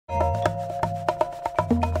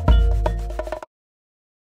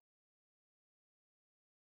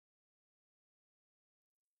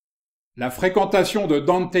La fréquentation de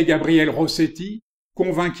Dante Gabriel Rossetti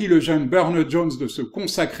convainquit le jeune Burne-Jones de se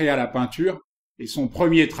consacrer à la peinture, et son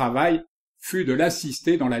premier travail fut de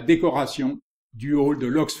l'assister dans la décoration du hall de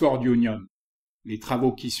l'Oxford Union. Les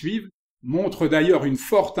travaux qui suivent montrent d'ailleurs une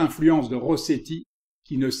forte influence de Rossetti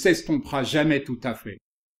qui ne s'estompera jamais tout à fait.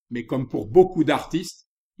 Mais comme pour beaucoup d'artistes,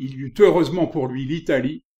 il y eut heureusement pour lui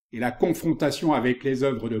l'Italie et la confrontation avec les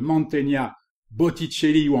œuvres de Mantegna,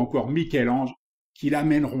 Botticelli ou encore Michel-Ange qui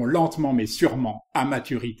l'amèneront lentement mais sûrement à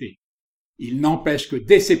maturité. Il n'empêche que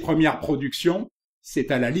dès ses premières productions,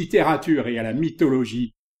 c'est à la littérature et à la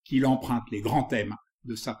mythologie qu'il emprunte les grands thèmes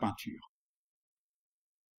de sa peinture.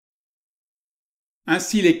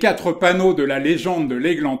 Ainsi les 4 panneaux de la légende de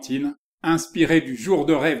l'Églantine, inspirés du jour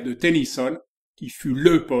de rêve de Tennyson, qui fut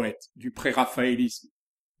le poète du préraphaélisme.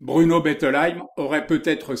 Bruno Bettelheim aurait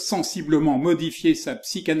peut-être sensiblement modifié sa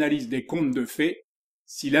psychanalyse des contes de fées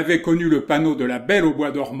s'il avait connu le panneau de la Belle au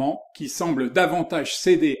bois dormant, qui semble davantage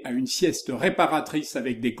céder à une sieste réparatrice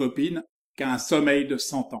avec des copines qu'à un sommeil de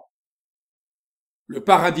 100 ans. Le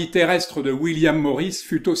paradis terrestre de William Morris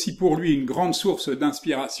fut aussi pour lui une grande source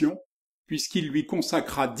d'inspiration, puisqu'il lui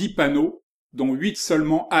consacra 10 panneaux, dont 8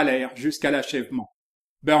 seulement allèrent jusqu'à l'achèvement.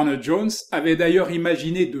 Burne-Jones avait d'ailleurs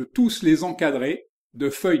imaginé de tous les encadrer de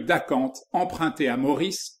feuilles d'acanthe empruntées à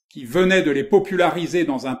Morris, qui venait de les populariser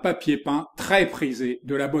dans un papier peint très prisé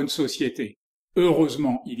de la bonne société.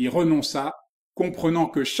 Heureusement, il y renonça, comprenant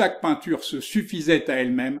que chaque peinture se suffisait à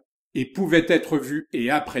elle-même et pouvait être vue et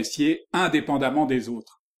appréciée indépendamment des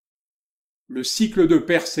autres. Le cycle de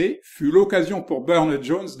Persée fut l'occasion pour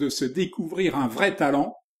Burne-Jones de se découvrir un vrai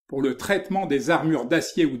talent pour le traitement des armures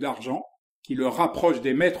d'acier ou d'argent qui le rapprochent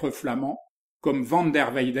des maîtres flamands comme Van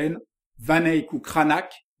der Weyden, Van Eyck ou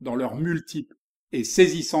Cranach dans leurs multiples et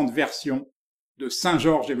saisissantes versions de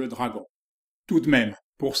Saint-Georges et le Dragon. Tout de même,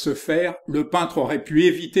 pour ce faire, le peintre aurait pu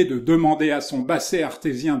éviter de demander à son basset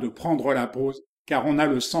artésien de prendre la pose, car on a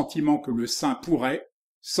le sentiment que le saint pourrait,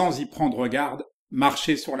 sans y prendre garde,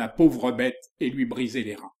 marcher sur la pauvre bête et lui briser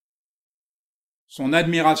les reins. Son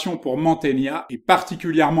admiration pour Mantegna est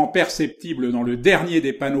particulièrement perceptible dans le dernier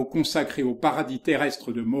des panneaux consacrés au paradis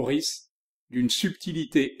terrestre de Morris, d'une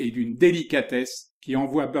subtilité et d'une délicatesse qui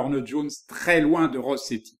envoie Burne-Jones très loin de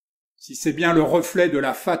Rossetti. Si c'est bien le reflet de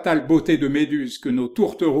la fatale beauté de Méduse que nos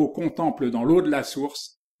tourtereaux contemplent dans l'eau de la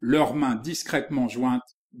source, leurs mains discrètement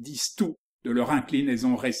jointes disent tout de leur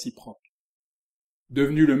inclinaison réciproque.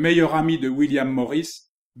 Devenu le meilleur ami de William Morris,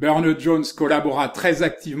 Burne-Jones collabora très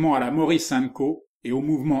activement à la Morris & Co et au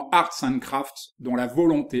mouvement Arts and Crafts dont la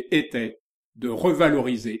volonté était de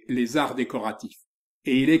revaloriser les arts décoratifs.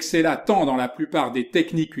 Et il excella tant dans la plupart des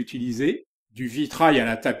techniques utilisées, du vitrail à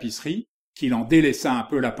la tapisserie, qu'il en délaissa un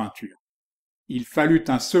peu la peinture. Il fallut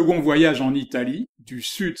un second voyage en Italie, du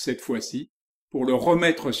sud cette fois-ci, pour le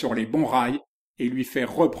remettre sur les bons rails et lui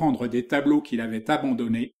faire reprendre des tableaux qu'il avait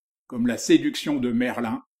abandonnés, comme la séduction de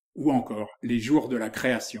Merlin ou encore les jours de la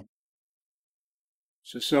création.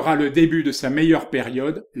 Ce sera le début de sa meilleure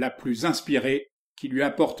période, la plus inspirée, qui lui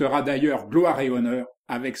apportera d'ailleurs gloire et honneur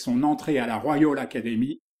avec son entrée à la Royal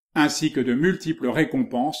Academy, ainsi que de multiples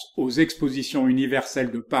récompenses aux expositions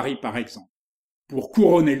universelles de Paris par exemple. Pour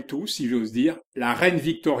couronner le tout, si j'ose dire, la reine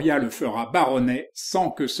Victoria le fera baronnet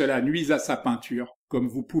sans que cela nuise à sa peinture, comme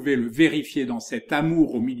vous pouvez le vérifier dans cet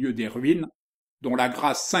amour au milieu des ruines, dont la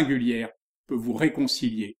grâce singulière peut vous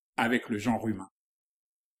réconcilier avec le genre humain.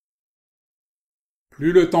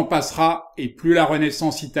 Plus le temps passera et plus la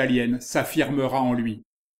Renaissance italienne s'affirmera en lui,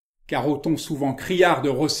 car au ton souvent criard de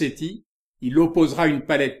Rossetti, il opposera une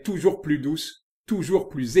palette toujours plus douce, toujours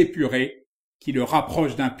plus épurée, qui le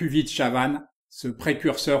rapproche d'un Puvis de Chavannes, ce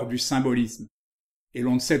précurseur du symbolisme. Et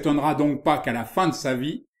l'on ne s'étonnera donc pas qu'à la fin de sa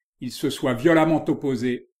vie, il se soit violemment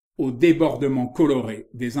opposé au débordement coloré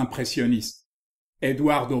des impressionnistes.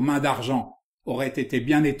 Edward aux mains d'argent aurait été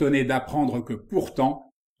bien étonné d'apprendre que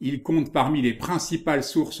pourtant, il compte parmi les principales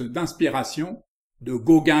sources d'inspiration de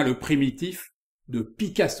Gauguin le primitif, de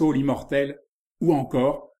Picasso l'immortel, ou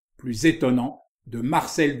encore, plus étonnant, de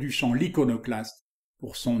Marcel Duchamp l'iconoclaste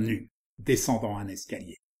pour son nu descendant un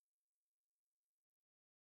escalier.